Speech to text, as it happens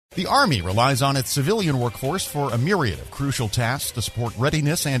The Army relies on its civilian workforce for a myriad of crucial tasks to support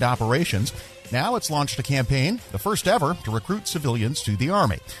readiness and operations. Now it's launched a campaign, the first ever, to recruit civilians to the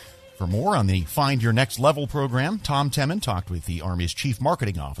Army. For more on the Find Your Next Level program, Tom Temin talked with the Army's Chief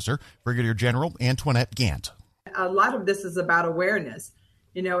Marketing Officer, Brigadier General Antoinette Gant. A lot of this is about awareness.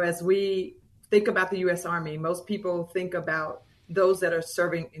 As we think about the U.S. Army, most people think about those that are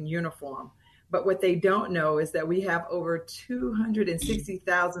serving in uniform. But what they don't know is that we have over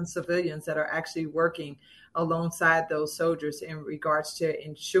 260,000 civilians that are actually working alongside those soldiers in regards to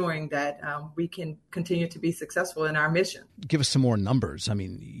ensuring that we can continue to be successful in our mission. Give us some more numbers. I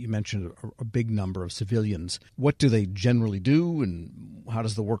mean, you mentioned a big number of civilians. What do they generally do, and how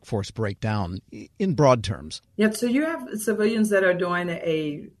does the workforce break down in broad terms? Yeah, so you have civilians that are doing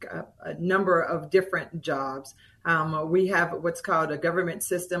a number of different jobs. We have what's called a government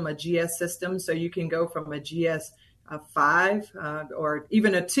system, a GS system. So you can go from a GS 5 or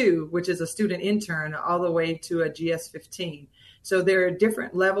even a 2, which is a student intern, all the way to a GS 15. So there are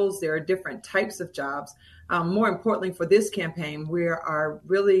different levels. There are different types of jobs. More importantly, for this campaign, we are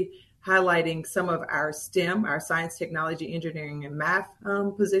really highlighting some of our STEM, our science, technology, engineering, and math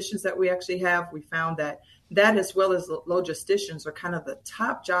positions that we actually have. We found that as well as logisticians are kind of the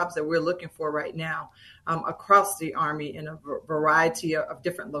top jobs that we're looking for right now across the Army in a variety of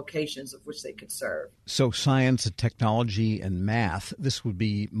different locations of which they could serve. So science and technology and math, this would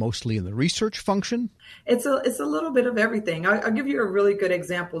be mostly in the research function? It's a little bit of everything. I'll give you a really good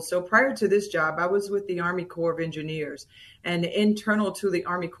example. So prior to this job, I was with the Army Corps of Engineers. And internal to the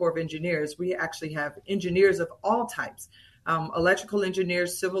Army Corps of Engineers, we actually have engineers of all types. Electrical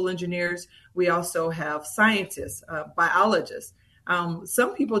engineers, civil engineers. We also have scientists, biologists.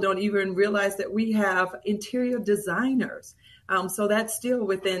 Some people don't even realize that we have interior designers. So that's still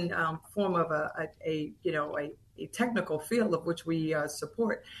within form of a technical field of which we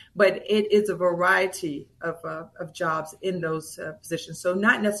support. But it is a variety of jobs in those positions. So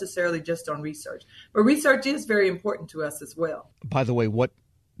not necessarily just on research, but research is very important to us as well. By the way, what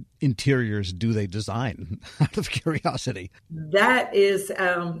interiors do they design, out of curiosity? That is,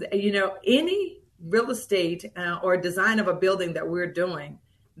 any real estate or design of a building that we're doing,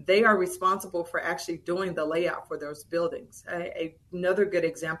 they are responsible for actually doing the layout for those buildings. Another good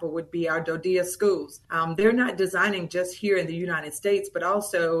example would be our DoDEA schools. They're not designing just here in the United States, but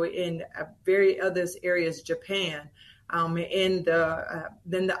also in very other areas, Japan, in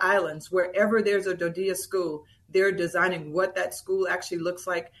the islands, wherever there's a DoDEA school, they're designing what that school actually looks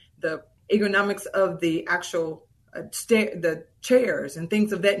like, the ergonomics of the actual the chairs and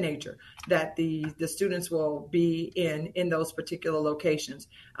things of that nature that the students will be in those particular locations.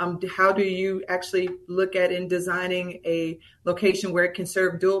 How do you actually look at in designing a location where it can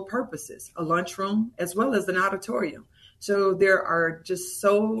serve dual purposes, a lunchroom as well as an auditorium? So there are just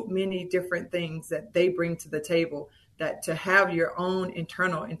so many different things that they bring to the table that to have your own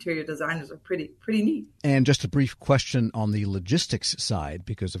internal interior designers are pretty neat. And just a brief question on the logistics side,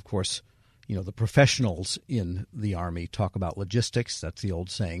 because of course, the professionals in the Army talk about logistics, that's the old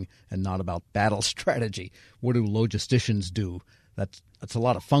saying, and not about battle strategy. What do logisticians do? That's a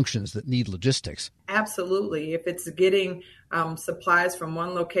lot of functions that need logistics. Absolutely. If it's getting supplies from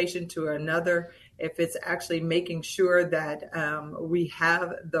one location to another, if it's actually making sure that we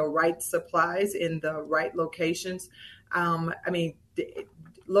have the right supplies in the right locations.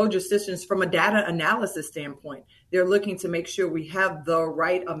 Logisticians, from a data analysis standpoint, they're looking to make sure we have the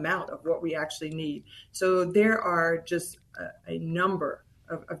right amount of what we actually need. So there are just a number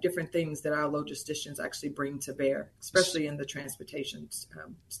of different things that our logisticians actually bring to bear, especially in the transportation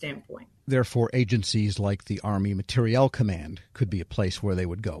standpoint. Therefore, agencies like the Army Materiel Command could be a place where they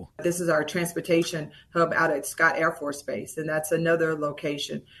would go. This is our transportation hub out at Scott Air Force Base, and that's another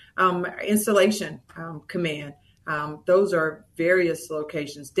location. Installation Command. Those are various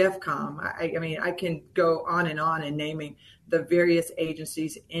locations. DEFCOM. I can go on and naming the various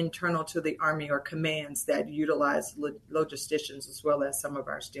agencies internal to the Army or commands that utilize logisticians as well as some of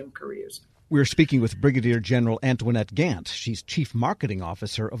our STEM careers. We're speaking with Brigadier General Antoinette Gant. She's Chief Marketing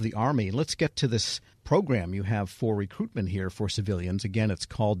Officer of the Army. Let's get to this program you have for recruitment here for civilians. Again, it's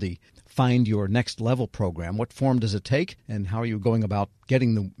called the Find Your Next Level program. What form does it take, and how are you going about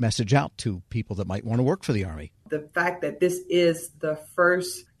getting the message out to people that might want to work for the Army? The fact that this is the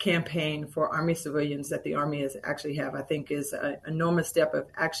first campaign for Army civilians that the Army has actually have, I think is an enormous step of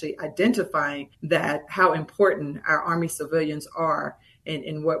actually identifying that how important our Army civilians are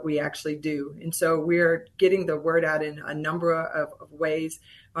in what we actually do. And so we're getting the word out in a number of ways.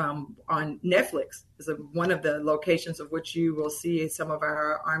 On Netflix is one of the locations of which you will see some of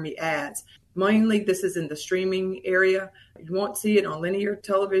our Army ads. Mainly, this is in the streaming area. You won't see it on linear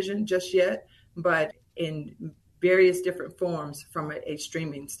television just yet, but in various different forms from a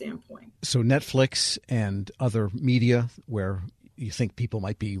streaming standpoint. So Netflix and other media where you think people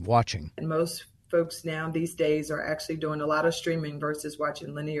might be watching. And most folks now these days are actually doing a lot of streaming versus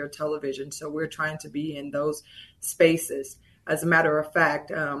watching linear television. So we're trying to be in those spaces. As a matter of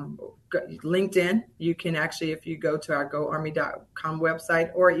fact, LinkedIn, you can actually, if you go to our GoArmy.com website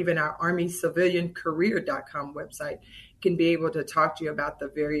or even our ArmyCivilianCareer.com website, can be able to talk to you about the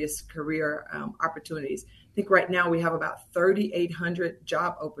various career opportunities. I think right now we have about 3,800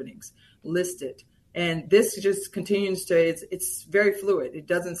 job openings listed. And this just continues to, it's very fluid. It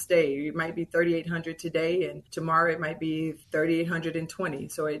doesn't stay. It might be 3,800 today, and tomorrow it might be 3,820.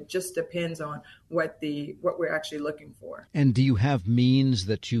 So it just depends on what we're actually looking for. And do you have means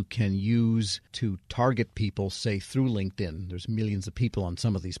that you can use to target people, say, through LinkedIn? There's millions of people on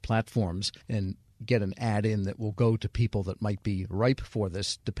some of these platforms, and get an ad in that will go to people that might be ripe for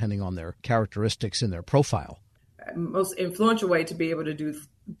this, depending on their characteristics in their profile. Most influential way to be able to do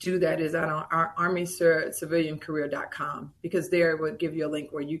that is on our ArmyCivilianCareer.com, because there it would give you a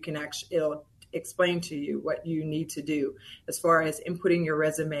link where you can actually, it'll explain to you what you need to do as far as inputting your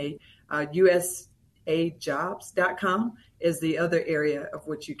resume. USAjobs.com is the other area of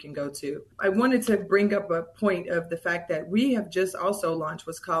which you can go to. I wanted to bring up a point of the fact that we have just also launched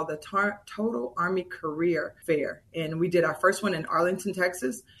what's called the Total Army Career Fair. And we did our first one in Arlington,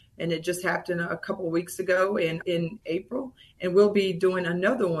 Texas. And it just happened a couple of weeks ago in April. And we'll be doing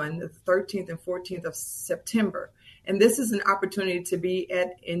another one the 13th and 14th of September. And this is an opportunity to be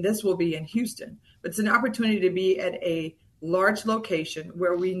and this will be in Houston, but it's an opportunity to be at a large location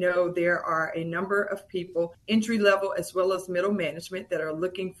where we know there are a number of people, entry level as well as middle management, that are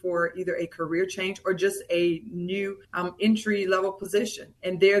looking for either a career change or just a new entry level position.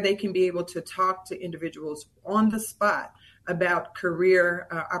 And there they can be able to talk to individuals on the spot about career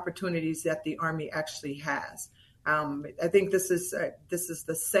opportunities that the Army actually has. I think this is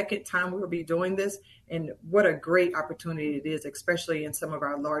the second time we'll be doing this, and what a great opportunity it is, especially in some of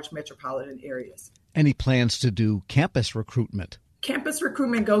our large metropolitan areas. Any plans to do campus recruitment? Campus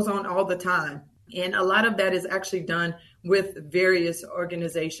recruitment goes on all the time, and a lot of that is actually done with various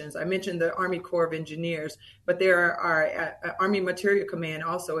organizations. I mentioned the Army Corps of Engineers, but there are Army Material Command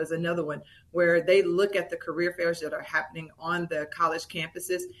also is another one, where they look at the career fairs that are happening on the college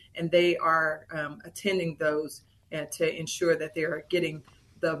campuses, and they are attending those to ensure that they are getting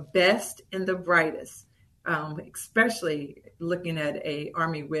the best and the brightest, especially looking at a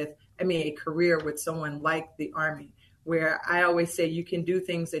career with someone like the Army, where I always say you can do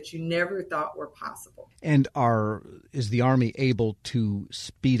things that you never thought were possible. And is the Army able to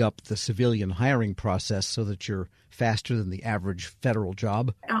speed up the civilian hiring process so that you're faster than the average federal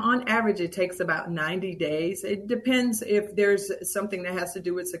job? On average, it takes about 90 days. It depends if there's something that has to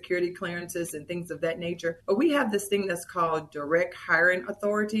do with security clearances and things of that nature. But we have this thing that's called direct hiring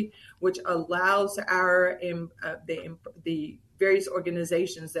authority, which allows the various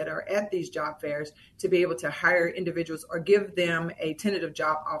organizations that are at these job fairs to be able to hire individuals or give them a tentative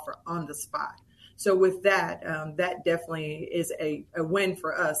job offer on the spot. So with that, that definitely is a win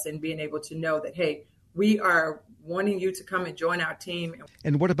for us in being able to know that, hey, we are wanting you to come and join our team.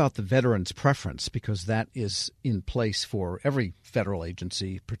 And what about the veterans' preference? Because that is in place for every federal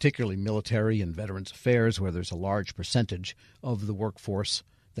agency, particularly military and Veterans Affairs, where there's a large percentage of the workforce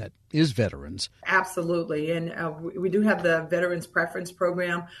that is veterans. Absolutely. And we do have the Veterans Preference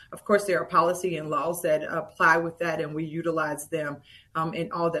Program. Of course, there are policy and laws that apply with that, and we utilize them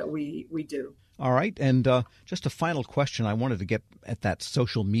in all that we do. All right. And just a final question. I wanted to get at that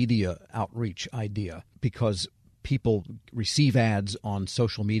social media outreach idea, because people receive ads on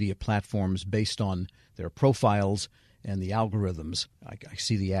social media platforms based on their profiles and the algorithms. I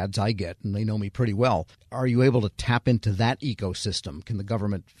see the ads I get, and they know me pretty well. Are you able to tap into that ecosystem? Can the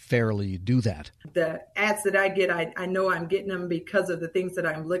government fairly do that? The ads that I get, I know I'm getting them because of the things that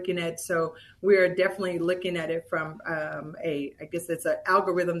I'm looking at. So we're definitely looking at it from I guess it's an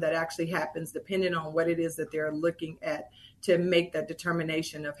algorithm that actually happens depending on what it is that they're looking at, to make that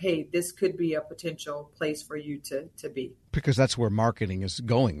determination of, hey, this could be a potential place for you to be. Because that's where marketing is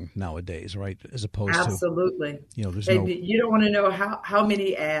going nowadays, right? As opposed Absolutely. to, there's you don't want to know how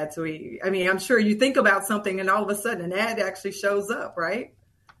many ads I'm sure you think about something and all of a sudden an ad actually shows up, right?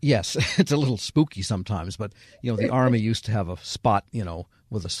 Yes, it's a little spooky sometimes, but, the Army used to have a spot,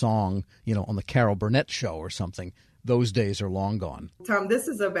 with a song, on the Carol Burnett show or something. Those days are long gone. Tom, this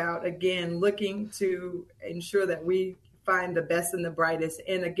is about, again, looking to ensure that we find the best and the brightest.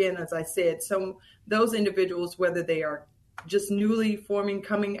 And again, as I said, those individuals, whether they are just newly forming,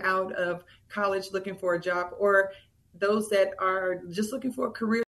 coming out of college looking for a job, or those that are just looking for a career